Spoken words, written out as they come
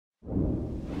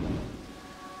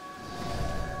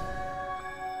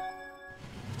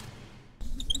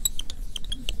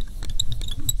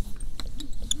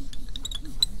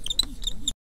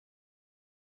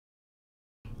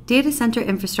Data Center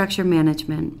Infrastructure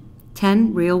Management,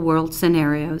 10 Real-World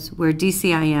Scenarios where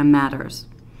DCIM matters.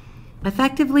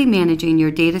 Effectively managing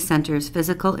your data center's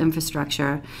physical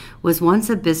infrastructure was once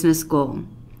a business goal.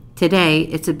 Today,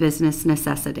 it's a business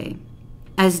necessity.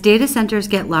 As data centers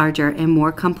get larger and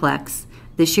more complex,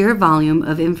 the sheer volume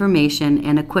of information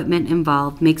and equipment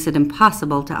involved makes it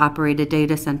impossible to operate a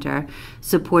data center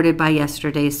supported by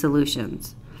yesterday's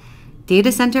solutions.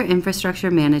 Data Center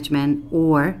Infrastructure Management,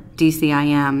 or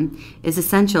DCIM, is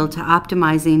essential to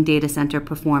optimizing data center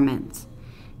performance.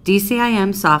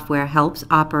 DCIM software helps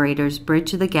operators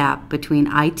bridge the gap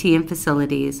between IT and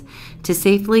facilities to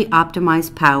safely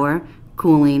optimize power,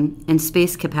 cooling, and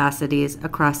space capacities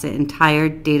across the entire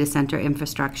data center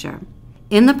infrastructure.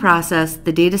 In the process,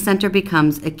 the data center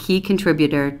becomes a key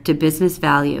contributor to business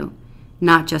value,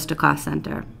 not just a cost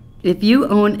center. If you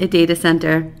own a data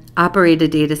center, operate a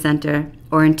data center,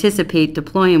 or anticipate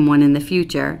deploying one in the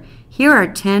future, here are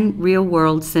 10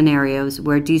 real-world scenarios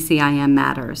where DCIM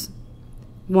matters.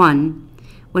 1.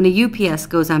 When a UPS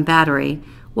goes on battery,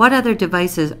 what other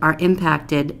devices are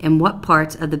impacted and what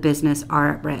parts of the business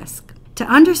are at risk? To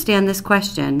understand this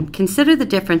question, consider the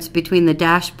difference between the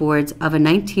dashboards of a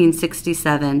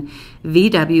 1967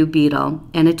 VW Beetle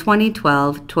and a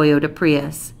 2012 Toyota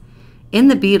Prius. In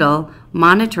the Beetle,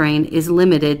 monitoring is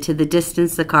limited to the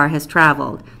distance the car has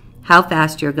traveled, how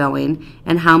fast you're going,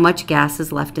 and how much gas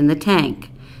is left in the tank,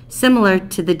 similar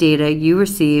to the data you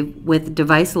receive with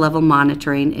device-level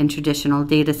monitoring in traditional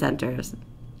data centers.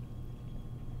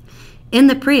 In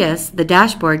the Prius, the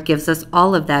dashboard gives us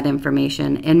all of that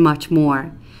information and much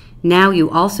more. Now you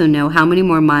also know how many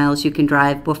more miles you can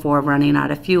drive before running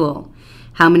out of fuel,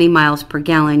 how many miles per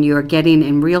gallon you are getting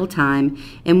in real time,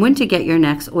 and when to get your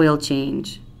next oil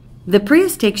change. The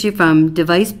Prius takes you from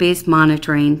device-based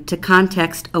monitoring to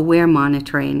context-aware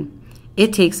monitoring.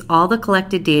 It takes all the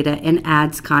collected data and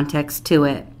adds context to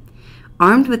it.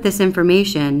 Armed with this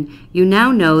information, you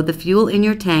now know the fuel in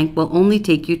your tank will only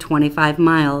take you 25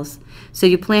 miles, so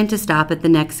you plan to stop at the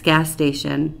next gas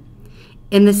station.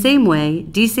 In the same way,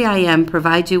 DCIM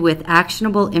provides you with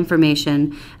actionable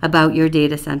information about your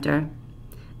data center.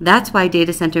 That's why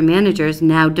data center managers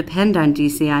now depend on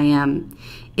DCIM.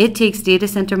 It takes data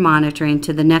center monitoring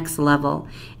to the next level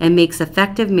and makes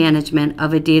effective management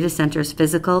of a data center's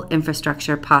physical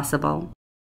infrastructure possible.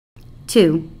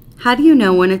 2. How do you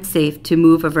know when it's safe to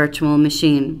move a virtual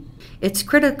machine? It's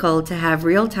critical to have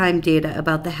real-time data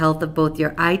about the health of both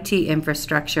your IT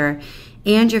infrastructure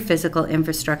and your physical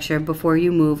infrastructure before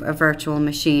you move a virtual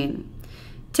machine.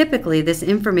 Typically, this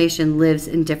information lives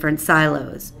in different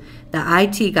silos. The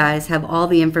IT guys have all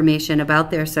the information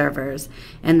about their servers,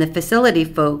 and the facility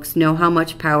folks know how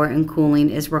much power and cooling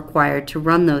is required to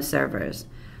run those servers.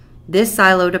 This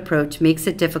siloed approach makes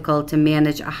it difficult to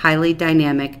manage a highly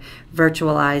dynamic,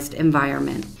 virtualized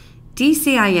environment.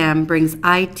 DCIM brings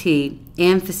IT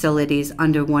and facilities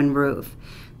under one roof,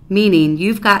 meaning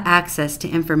you've got access to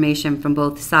information from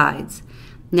both sides.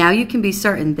 Now you can be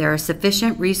certain there are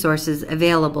sufficient resources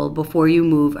available before you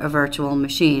move a virtual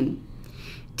machine.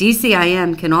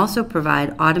 DCIM can also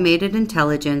provide automated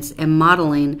intelligence and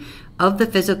modeling of the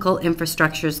physical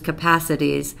infrastructure's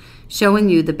capacities, showing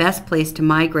you the best place to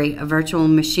migrate a virtual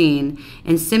machine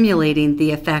and simulating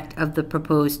the effect of the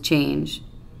proposed change.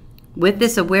 With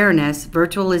this awareness,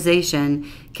 virtualization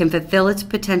can fulfill its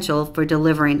potential for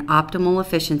delivering optimal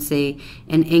efficiency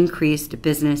and increased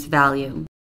business value.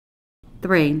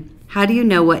 3. How do you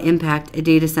know what impact a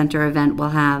data center event will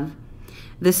have?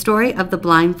 The story of the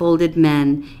blindfolded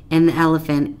men and the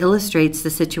elephant illustrates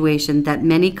the situation that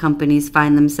many companies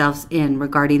find themselves in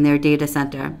regarding their data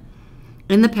center.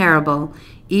 In the parable,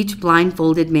 each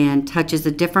blindfolded man touches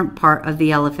a different part of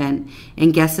the elephant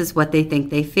and guesses what they think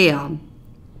they feel.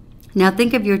 Now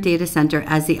think of your data center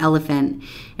as the elephant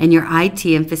and your IT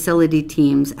and facility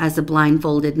teams as the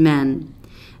blindfolded men.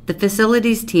 The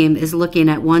facilities team is looking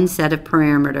at one set of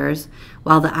parameters,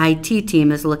 while the IT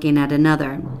team is looking at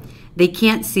another. They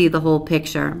can't see the whole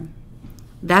picture.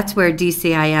 That's where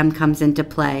DCIM comes into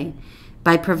play.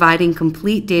 By providing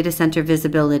complete data center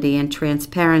visibility and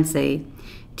transparency,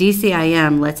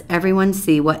 DCIM lets everyone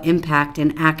see what impact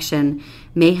and action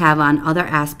may have on other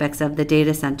aspects of the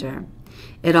data center.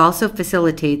 It also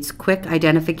facilitates quick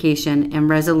identification and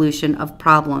resolution of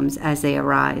problems as they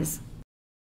arise.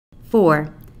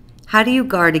 4. How do you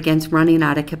guard against running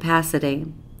out of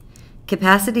capacity?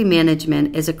 Capacity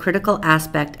management is a critical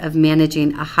aspect of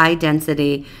managing a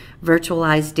high-density,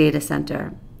 virtualized data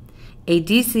center. A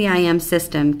DCIM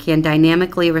system can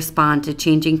dynamically respond to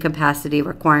changing capacity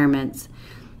requirements.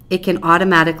 It can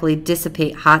automatically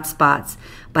dissipate hot spots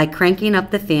by cranking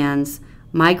up the fans,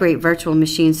 migrate virtual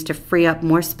machines to free up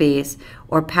more space,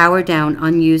 or power down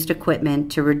unused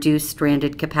equipment to reduce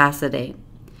stranded capacity.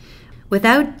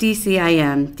 Without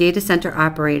DCIM, data center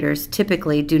operators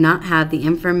typically do not have the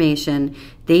information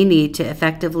they need to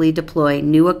effectively deploy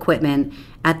new equipment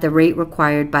at the rate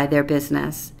required by their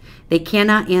business. They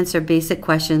cannot answer basic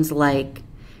questions like,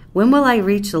 when will I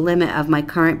reach the limit of my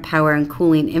current power and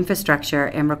cooling infrastructure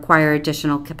and require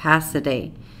additional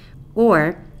capacity?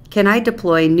 Or, can I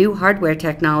deploy new hardware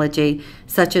technology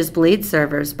such as blade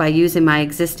servers by using my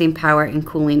existing power and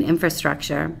cooling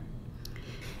infrastructure?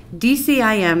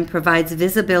 DCIM provides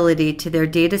visibility to their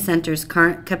data center's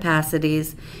current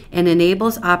capacities and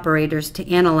enables operators to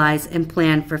analyze and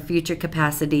plan for future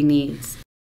capacity needs.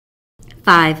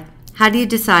 5. How do you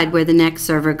decide where the next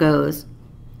server goes?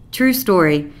 True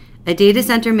story. A data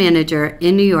center manager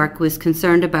in New York was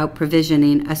concerned about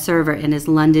provisioning a server in his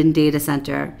London data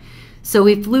center, so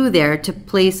he flew there to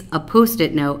place a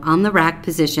post-it note on the rack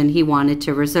position he wanted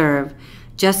to reserve,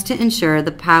 just to ensure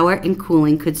the power and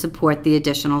cooling could support the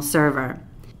additional server.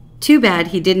 Too bad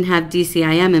he didn't have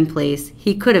DCIM in place.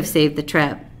 He could have saved the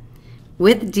trip.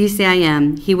 With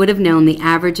DCIM, he would have known the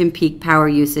average and peak power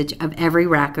usage of every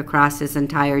rack across his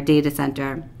entire data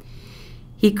center.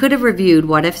 He could have reviewed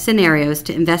what-if scenarios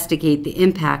to investigate the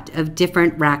impact of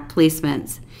different rack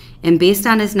placements, and based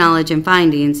on his knowledge and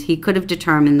findings, he could have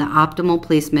determined the optimal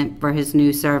placement for his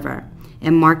new server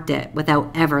and marked it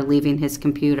without ever leaving his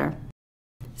computer.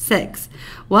 6.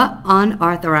 What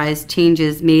unauthorized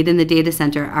changes made in the data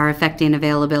center are affecting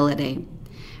availability?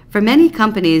 For many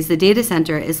companies, the data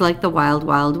center is like the wild,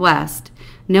 wild west.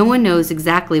 No one knows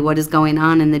exactly what is going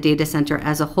on in the data center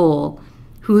as a whole,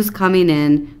 who's coming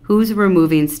in, who's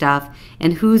removing stuff,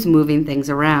 and who's moving things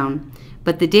around.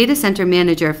 But the data center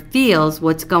manager feels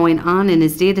what's going on in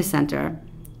his data center.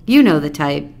 You know the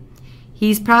type.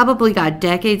 He's probably got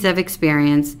decades of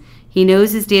experience. He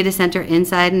knows his data center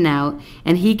inside and out,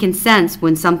 and he can sense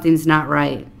when something's not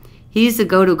right. He's the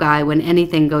go-to guy when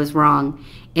anything goes wrong,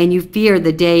 and you fear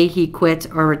the day he quits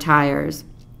or retires.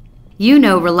 You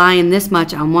know relying this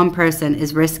much on one person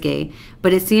is risky,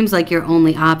 but it seems like your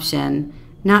only option.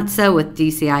 Not so with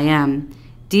DCIM.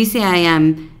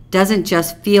 DCIM doesn't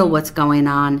just feel what's going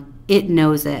on, it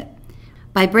knows it.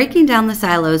 By breaking down the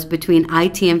silos between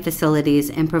IT and facilities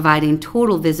and providing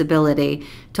total visibility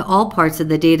to all parts of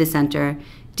the data center,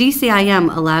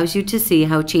 DCIM allows you to see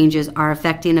how changes are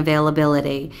affecting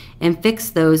availability and fix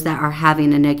those that are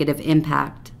having a negative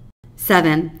impact.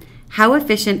 7. How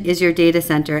efficient is your data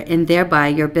center and thereby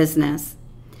your business?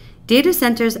 Data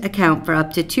centers account for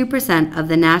up to 2% of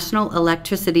the national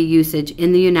electricity usage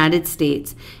in the United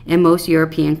States and most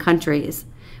European countries.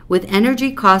 With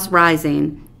energy costs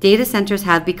rising, data centers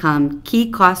have become key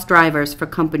cost drivers for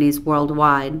companies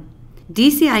worldwide.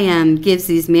 DCIM gives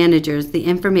these managers the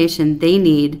information they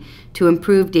need to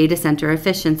improve data center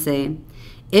efficiency.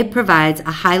 It provides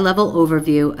a high-level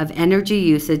overview of energy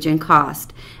usage and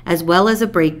cost, as well as a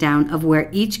breakdown of where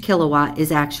each kilowatt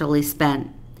is actually spent.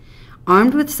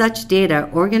 Armed with such data,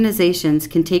 organizations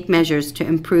can take measures to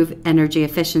improve energy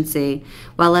efficiency,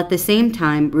 while at the same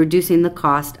time reducing the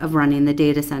cost of running the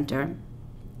data center.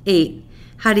 8.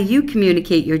 How do you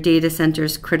communicate your data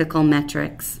center's critical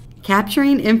metrics?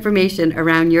 Capturing information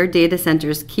around your data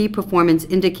center's key performance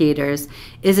indicators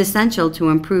is essential to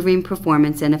improving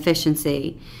performance and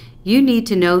efficiency. You need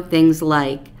to know things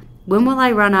like, when will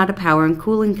I run out of power and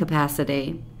cooling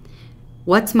capacity?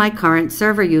 What's my current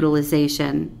server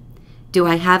utilization? Do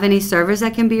I have any servers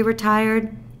that can be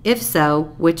retired? If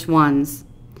so, which ones?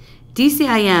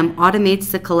 DCIM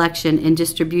automates the collection and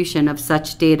distribution of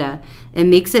such data and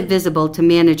makes it visible to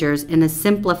managers in a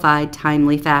simplified,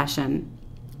 timely fashion.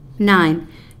 9.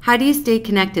 How do you stay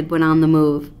connected when on the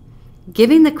move?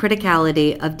 Given the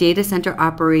criticality of data center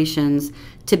operations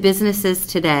to businesses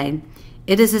today,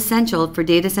 it is essential for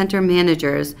data center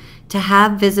managers to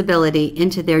have visibility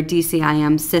into their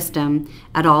DCIM system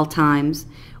at all times,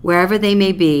 wherever they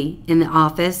may be, in the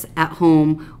office, at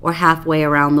home, or halfway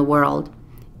around the world.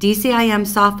 DCIM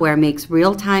software makes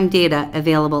real-time data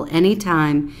available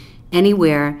anytime,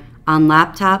 anywhere, on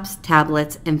laptops,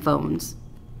 tablets, and phones.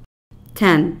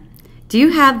 10. Do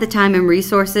you have the time and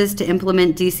resources to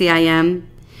implement DCIM?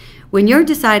 When you're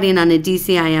deciding on a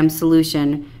DCIM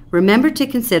solution, remember to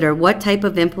consider what type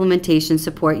of implementation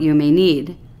support you may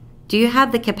need. Do you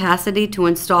have the capacity to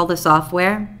install the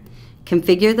software,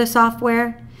 configure the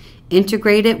software,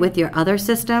 integrate it with your other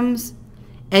systems,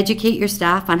 educate your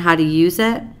staff on how to use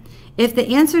it? If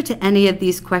the answer to any of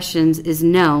these questions is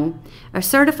no, a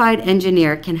certified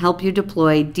engineer can help you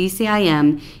deploy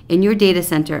DCIM in your data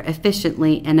center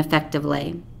efficiently and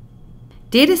effectively.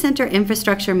 Data center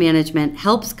infrastructure management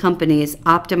helps companies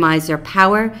optimize their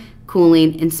power,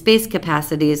 cooling, and space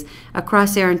capacities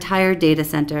across their entire data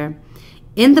center.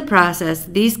 In the process,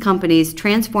 these companies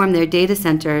transform their data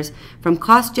centers from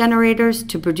cost generators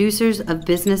to producers of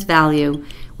business value,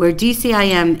 where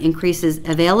DCIM increases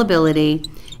availability,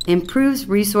 improves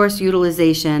resource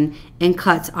utilization, and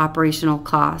cuts operational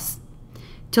costs.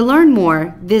 To learn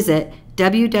more, visit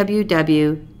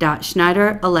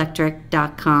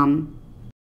www.schneiderelectric.com.